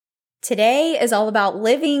Today is all about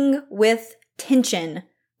living with tension,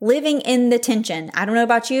 living in the tension. I don't know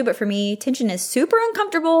about you, but for me, tension is super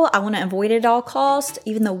uncomfortable. I want to avoid it at all costs.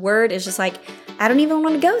 Even the word is just like, I don't even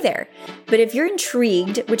want to go there. But if you're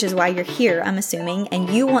intrigued, which is why you're here, I'm assuming, and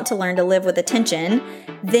you want to learn to live with the tension,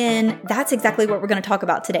 then that's exactly what we're going to talk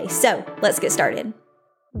about today. So let's get started.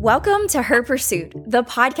 Welcome to Her Pursuit, the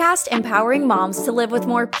podcast empowering moms to live with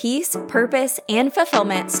more peace, purpose, and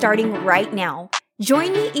fulfillment starting right now.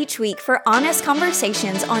 Join me each week for honest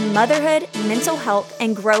conversations on motherhood, mental health,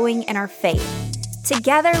 and growing in our faith.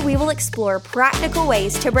 Together, we will explore practical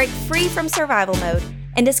ways to break free from survival mode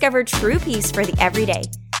and discover true peace for the everyday.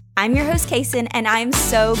 I'm your host, Kason, and I'm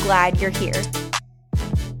so glad you're here.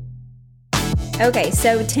 Okay,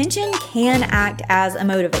 so tension can act as a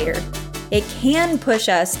motivator. It can push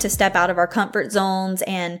us to step out of our comfort zones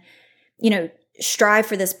and, strive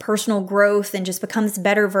for this personal growth and just become this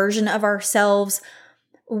better version of ourselves.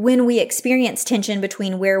 When we experience tension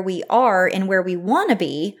between where we are and where we want to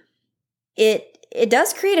be, it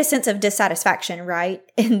does create a sense of dissatisfaction, right?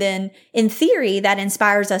 And then in theory, that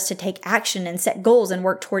inspires us to take action and set goals and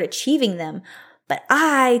work toward achieving them. But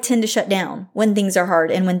I tend to shut down when things are hard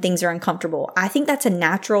and when things are uncomfortable. I think that's a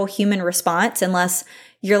natural human response, unless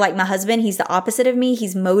you're like my husband. He's the opposite of me.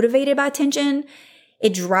 He's motivated by tension.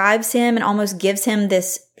 It drives him and almost gives him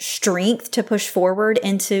this strength to push forward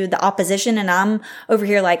into the opposition. And I'm over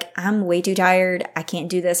here like, I'm way too tired. I can't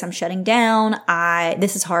do this. I'm shutting down.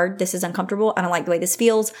 This is hard. This is uncomfortable. I don't like the way this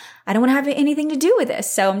feels. I don't want to have anything to do with this.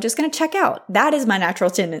 So I'm just going to check out. That is my natural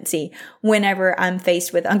tendency whenever I'm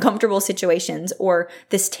faced with uncomfortable situations or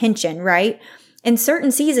this tension, right? And certain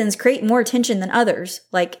seasons create more tension than others,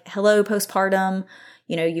 like hello, postpartum.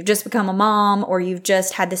 You've just become a mom, or you've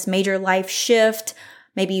just had this major life shift.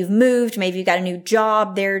 Maybe you've moved. Maybe you've got a new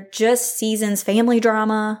job. They're just seasons, family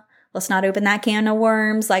drama. Let's not open that can of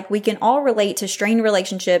worms. Like, we can all relate to strained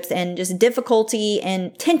relationships and just difficulty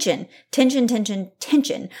and tension.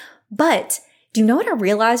 But do you know what I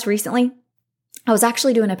realized recently? I was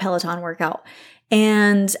actually doing a Peloton workout,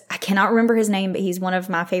 and I cannot remember his name, but he's one of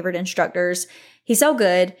my favorite instructors. He's so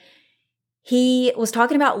good. He was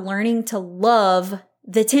talking about learning to love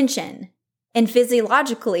the tension. And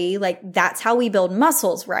physiologically, that's how we build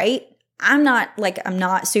muscles, right? I'm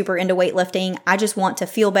not super into weightlifting. I just want to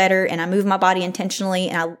feel better, and I move my body intentionally,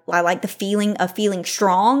 and I like the feeling of feeling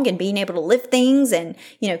strong and being able to lift things and,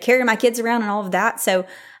 carry my kids around and all of that. So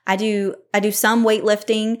I do some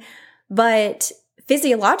weightlifting, but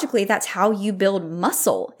physiologically, that's how you build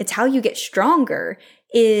muscle. It's how you get stronger,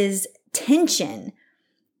 is tension.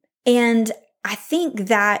 And I think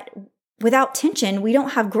that without tension, we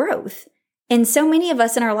don't have growth. And so many of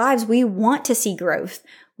us in our lives, we want to see growth.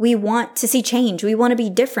 We want to see change. We want to be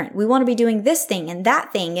different. We want to be doing this thing and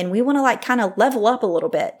that thing. And we want to kind of level up a little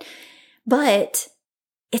bit. But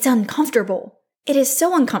it's uncomfortable. It is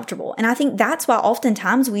so uncomfortable. And I think that's why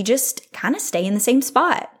oftentimes we just kind of stay in the same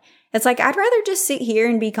spot. It's like, I'd rather just sit here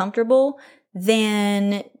and be comfortable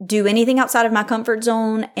than do anything outside of my comfort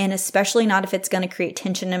zone. And especially not if it's going to create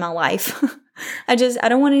tension in my life. I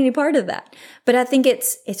don't want any part of that. But I think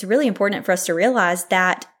it's really important for us to realize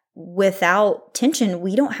that without tension,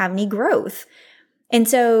 we don't have any growth. And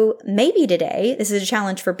so maybe today, this is a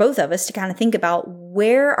challenge for both of us to kind of think about,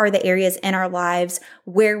 where are the areas in our lives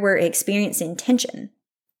where we're experiencing tension?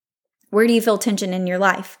 Where do you feel tension in your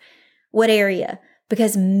life? What area?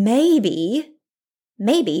 Because maybe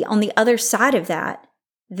on the other side of that,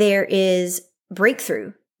 there is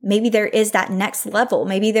breakthrough. Maybe there is that next level.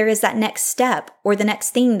 Maybe there is that next step or the next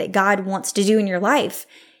thing that God wants to do in your life.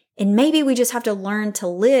 And maybe we just have to learn to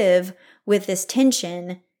live with this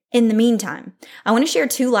tension in the meantime. I want to share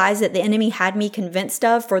 2 lies that the enemy had me convinced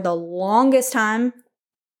of for the longest time.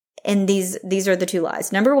 And these are the 2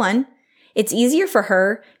 lies. Number 1, it's easier for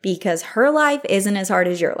her because her life isn't as hard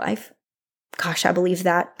as your life. Gosh, I believe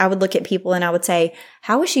that. I would look at people and I would say,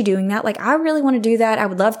 how is she doing that? I really want to do that. I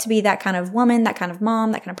would love to be that kind of woman, that kind of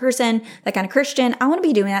mom, that kind of person, that kind of Christian. I want to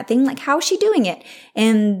be doing that thing. How is she doing it?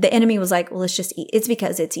 And the enemy was like, well, it's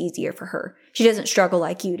because it's easier for her. She doesn't struggle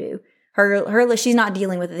like you do. She's not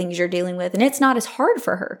dealing with the things you're dealing with, and it's not as hard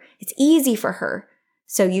for her. It's easy for her.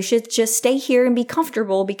 So you should just stay here and be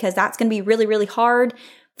comfortable, because that's going to be really, really hard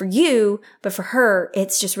for you. But for her,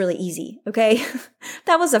 it's just really easy. Okay.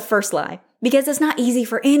 That was the first lie. Because it's not easy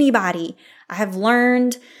for anybody. I have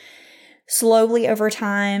learned slowly over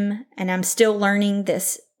time, and I'm still learning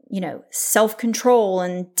this, self-control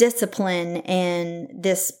and discipline and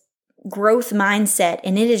this growth mindset,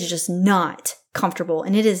 and it is just not comfortable,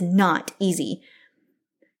 and it is not easy.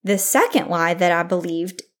 The second lie that I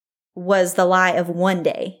believed was the lie of one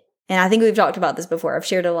day. And I think we've talked about this before. I've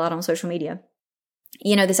shared it a lot on social media.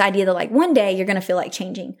 You know, this idea that like one day you're going to feel like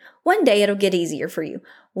changing. One day it'll get easier for you.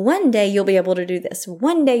 One day you'll be able to do this.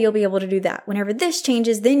 One day you'll be able to do that. Whenever this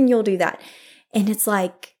changes, then you'll do that. And it's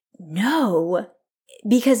like, no,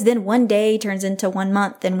 because then one day turns into 1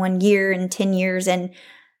 month and 1 year and 10 years. And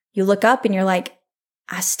you look up and you're like,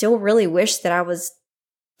 I still really wish that I was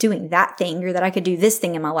doing that thing, or that I could do this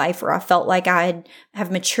thing in my life, or I felt like I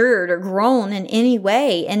have matured or grown in any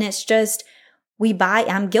way. And it's just,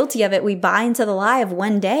 I'm guilty of it. We buy into the lie of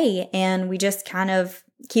one day, and we just kind of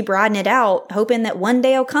keep riding it out, hoping that one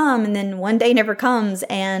day will come, and then one day never comes.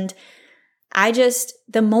 And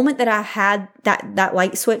the moment that I had that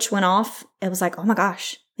light switch went off, it was like, oh my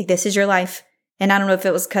gosh, like this is your life. And I don't know if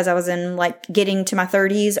it was because I was in like getting to my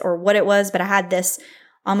 30s or what it was, but I had this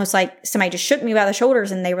almost like somebody just shook me by the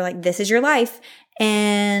shoulders and they were like, this is your life.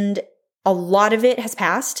 And a lot of it has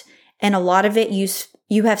passed, and a lot of it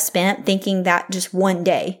you have spent thinking that just one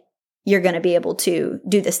day you're going to be able to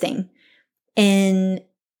do this thing. And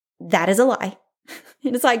that is a lie.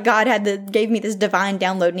 It's like God gave me this divine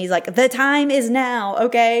download, and he's like, the time is now.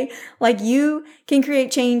 Okay. Like you can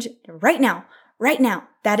create change right now.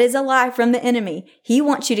 That is a lie from the enemy. He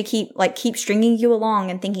wants you to keep stringing you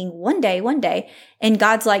along and thinking one day. And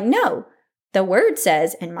God's like, no, the word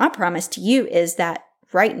says, and my promise to you is that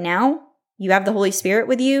right now you have the Holy Spirit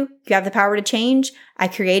with you. You have the power to change. I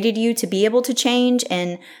created you to be able to change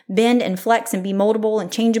and bend and flex and be moldable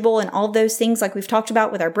and changeable and all those things like we've talked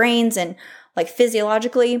about with our brains and like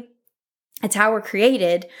physiologically. It's how we're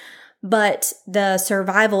created. But the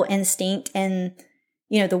survival instinct and,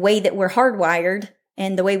 the way that we're hardwired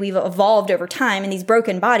and the way we've evolved over time in these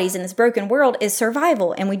broken bodies in this broken world is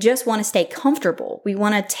survival. And we just want to stay comfortable. We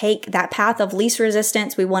want to take that path of least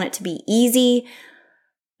resistance. We want it to be easy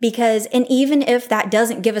and even if that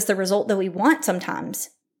doesn't give us the result that we want sometimes.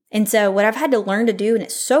 And so what I've had to learn to do, and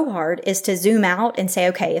it's so hard, is to zoom out and say,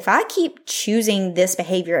 okay, if I keep choosing this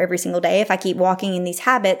behavior every single day, if I keep walking in these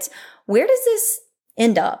habits, where does this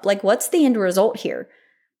end up? Like, what's the end result here?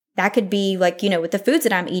 That could be like, with the foods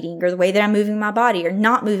that I'm eating, or the way that I'm moving my body or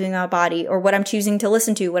not moving my body, or what I'm choosing to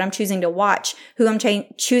listen to, what I'm choosing to watch, who I'm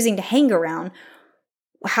choosing to hang around.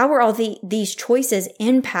 How are all these choices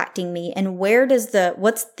impacting me? And what's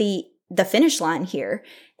the finish line here?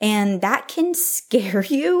 And that can scare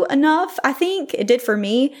you enough. I think it did for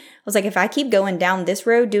me. I was like, if I keep going down this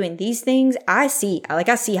road, doing these things, I see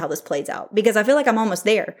how this plays out, because I feel like I'm almost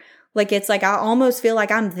there. Like, it's like, I almost feel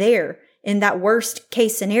like I'm there in that worst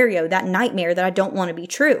case scenario, that nightmare that I don't want to be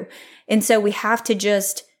true. And so we have to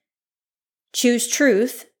just choose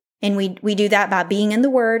truth. And we do that by being in the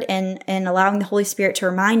Word and allowing the Holy Spirit to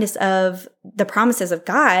remind us of the promises of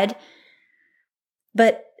God.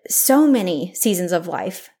 But so many seasons of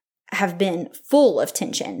life have been full of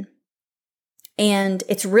tension. And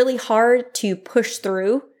it's really hard to push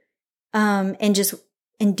through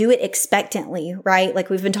and do it expectantly, right?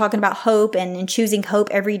 Like we've been talking about hope and choosing hope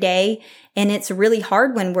every day. And it's really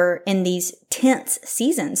hard when we're in these tense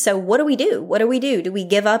seasons. So what do we do? Do we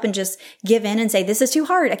give up and just give in and say, this is too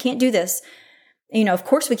hard, I can't do this? Of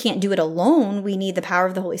course we can't do it alone. We need the power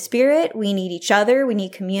of the Holy Spirit. We need each other. We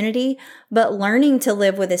need community. But learning to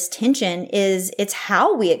live with this tension it's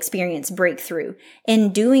how we experience breakthrough,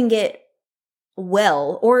 and doing it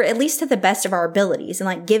well, or at least to the best of our abilities, and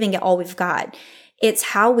like giving it all we've got. It's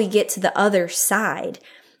how we get to the other side.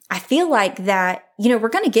 I feel like that, we're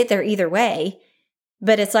going to get there either way,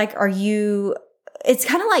 but it's like, it's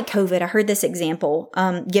kind of like COVID. I heard this example,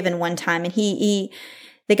 given one time, and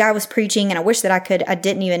the guy was preaching, and I wish that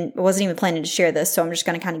I wasn't even planning to share this. So I'm just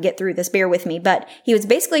going to kind of get through this. Bear with me. But he was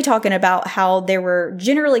basically talking about how there were,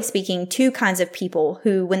 generally speaking, two kinds of people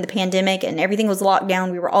who, when the pandemic and everything was locked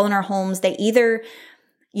down, we were all in our homes. They either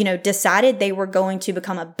decided they were going to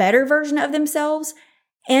become a better version of themselves.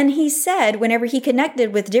 And he said, whenever he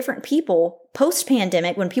connected with different people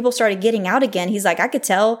post-pandemic, when people started getting out again, he's like, I could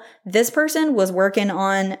tell this person was working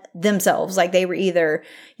on themselves. Like they were either,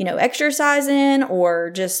 exercising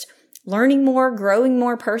or just learning more, growing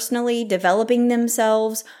more personally, developing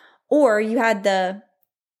themselves. Or you had the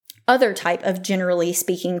other type of, generally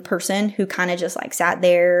speaking, person who kind of just like sat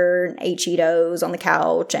there and ate Cheetos on the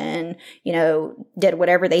couch and, did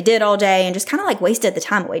whatever they did all day and just kind of like wasted the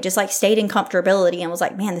time away, just like stayed in comfortability and was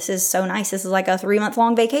like, man, this is so nice. This is like a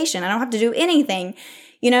 3-month-long vacation. I don't have to do anything,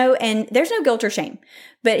 and there's no guilt or shame.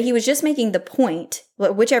 But he was just making the point,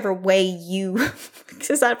 whichever way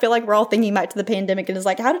because I feel like we're all thinking back to the pandemic and it's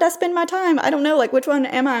like, how did I spend my time? I don't know. Like, which one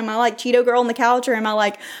am I? Am I like Cheeto girl on the couch, or am I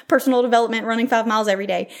like personal development running 5 miles every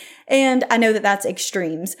day? And I know that that's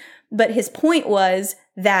extremes, but his point was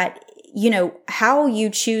that, how you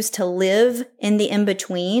choose to live in the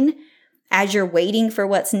in-between as you're waiting for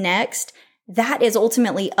what's next, that is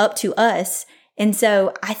ultimately up to us. And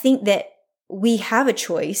so I think that we have a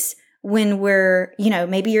choice when we're,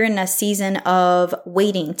 maybe you're in a season of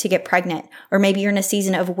waiting to get pregnant, or maybe you're in a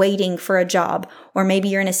season of waiting for a job, or maybe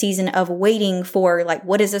you're in a season of waiting for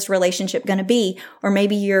what is this relationship going to be? Or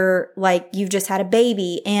maybe you're you've just had a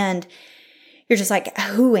baby and you're just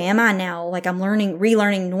who am I now? I'm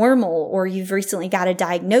relearning normal, or you've recently got a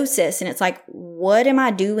diagnosis and it's what am I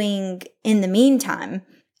doing in the meantime?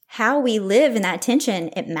 How we live in that tension,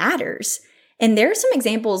 it matters. And there are some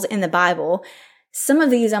examples in the Bible. Some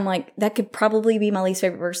of these I'm that could probably be my least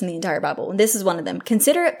favorite verse in the entire Bible. And this is one of them.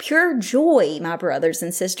 Consider it pure joy, my brothers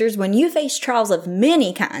and sisters, when you face trials of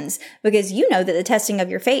many kinds, because you know that the testing of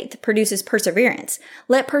your faith produces perseverance.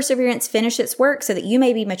 Let perseverance finish its work so that you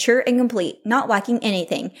may be mature and complete, not lacking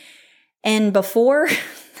anything. And before,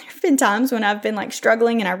 there have been times when I've been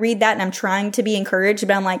struggling and I read that and I'm trying to be encouraged,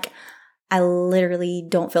 but I'm I literally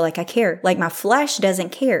don't feel like I care. My flesh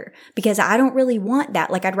doesn't care because I don't really want that.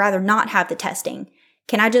 I'd rather not have the testing.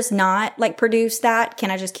 Can I just not produce that? Can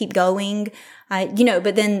I just keep going?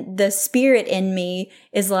 But then the spirit in me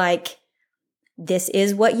is this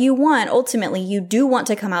is what you want. Ultimately, you do want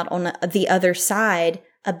to come out on the other side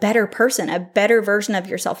a better person, a better version of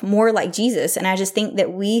yourself, more like Jesus. And I just think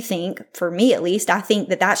that for me at least, I think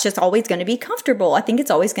that that's just always going to be comfortable. I think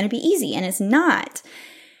it's always going to be easy, and it's not.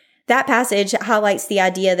 That passage highlights the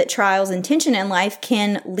idea that trials and tension in life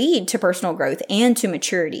can lead to personal growth and to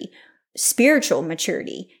maturity, spiritual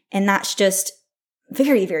maturity. And that's just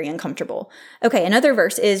very, very uncomfortable. Okay, another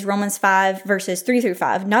verse is Romans 5, verses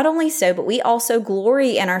 3-5. Not only so, but we also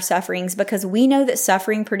glory in our sufferings because we know that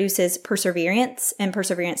suffering produces perseverance, and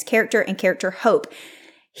perseverance character, and character hope.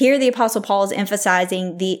 Here the Apostle Paul is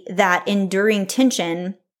emphasizing that enduring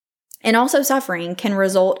tension and also suffering can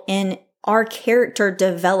result in our character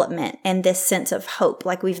development and this sense of hope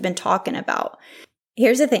we've been talking about.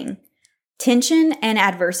 Here's the thing. Tension and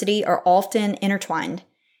adversity are often intertwined.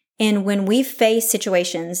 And when we face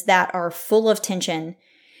situations that are full of tension,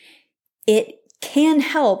 it can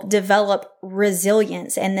help develop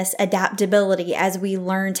resilience and this adaptability as we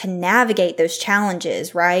learn to navigate those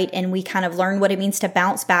challenges, right? And we kind of learn what it means to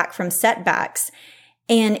bounce back from setbacks.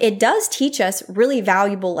 And it does teach us really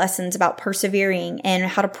valuable lessons about persevering and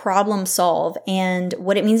how to problem solve and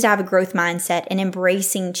what it means to have a growth mindset and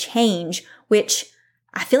embracing change, which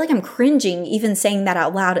I feel I'm cringing even saying that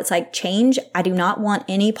out loud. It's change. I do not want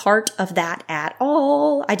any part of that at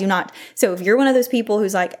all. I do not. So if you're one of those people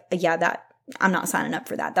who's I'm not signing up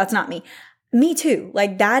for that. That's not me. Me too.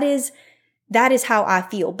 That is how I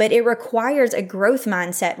feel, but it requires a growth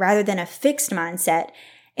mindset rather than a fixed mindset.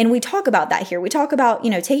 And we talk about that here. We talk about,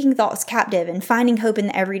 taking thoughts captive and finding hope in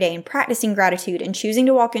the everyday and practicing gratitude and choosing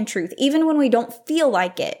to walk in truth, even when we don't feel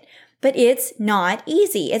like it. But it's not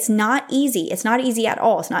easy. It's not easy. It's not easy at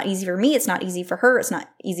all. It's not easy for me. It's not easy for her. It's not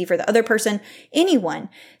easy for the other person, anyone.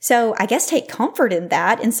 So I guess take comfort in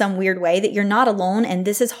that in some weird way that you're not alone and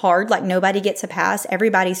this is hard. Nobody gets a pass.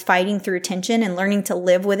 Everybody's fighting through tension and learning to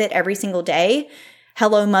live with it every single day.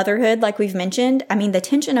 Hello, motherhood, we've mentioned. The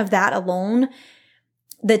tension of that alone,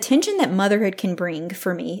 the tension that motherhood can bring,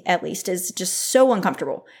 for me at least, is just so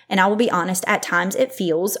uncomfortable. And I will be honest, at times it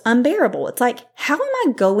feels unbearable. It's how am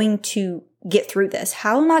I going to get through this?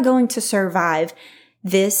 How am I going to survive?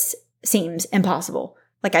 This seems impossible.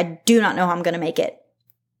 I do not know how I'm going to make it.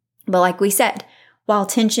 But like we said, while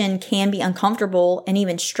tension can be uncomfortable and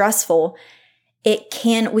even stressful,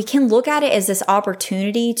 we can look at it as this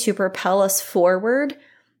opportunity to propel us forward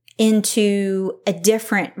into a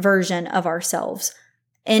different version of ourselves.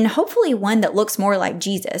 And hopefully one that looks more like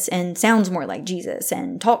Jesus and sounds more like Jesus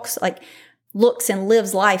and looks and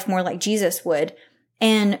lives life more like Jesus would.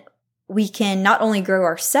 And we can not only grow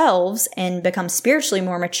ourselves and become spiritually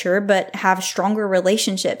more mature, but have stronger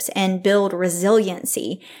relationships and build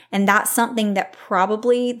resiliency. And that's something that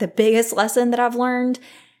probably the biggest lesson that I've learned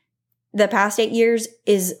the past 8 years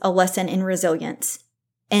is a lesson in resilience.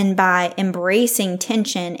 And by embracing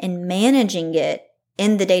tension and managing it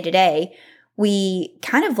in the day-to-day, we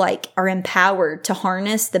kind of are empowered to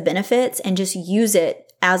harness the benefits and just use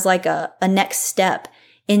it as a next step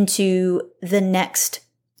into the next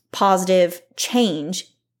positive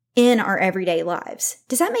change in our everyday lives.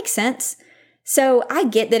 Does that make sense? So I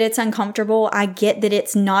get that it's uncomfortable. I get that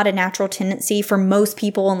it's not a natural tendency for most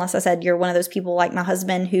people, unless I said you're one of those people like my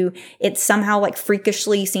husband who it somehow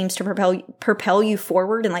freakishly seems to propel you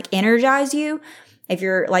forward and energize you. If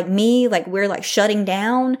you're like me, like we're like shutting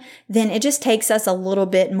down, then it just takes us a little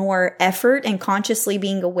bit more effort and consciously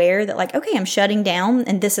being aware that like, okay, I'm shutting down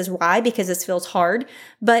and this is why, because this feels hard.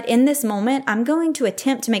 But in this moment, I'm going to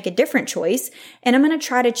attempt to make a different choice and I'm going to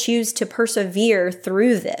try to choose to persevere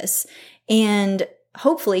through this and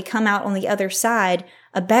hopefully come out on the other side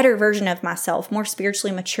a better version of myself, more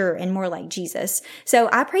spiritually mature and more like Jesus. So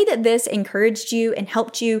I pray that this encouraged you and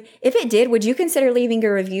helped you. If it did, would you consider leaving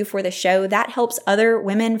a review for the show? That helps other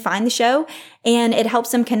women find the show and it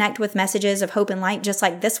helps them connect with messages of hope and light just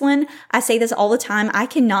like this one. I say this all the time. I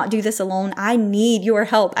cannot do this alone. I need your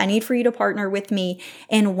help. I need for you to partner with me.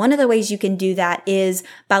 And one of the ways you can do that is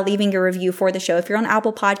by leaving a review for the show. If you're on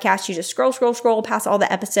Apple Podcasts, you just scroll past all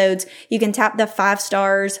the episodes. You can tap the 5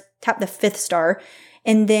 stars, tap the 5th star,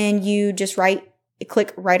 and then you just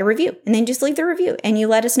click write a review and then just leave the review and you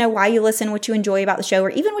let us know why you listen, what you enjoy about the show, or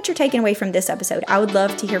even what you're taking away from this episode. I would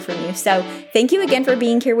love to hear from you. So thank you again for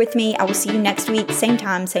being here with me. I will see you next week, same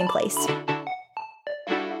time, same place.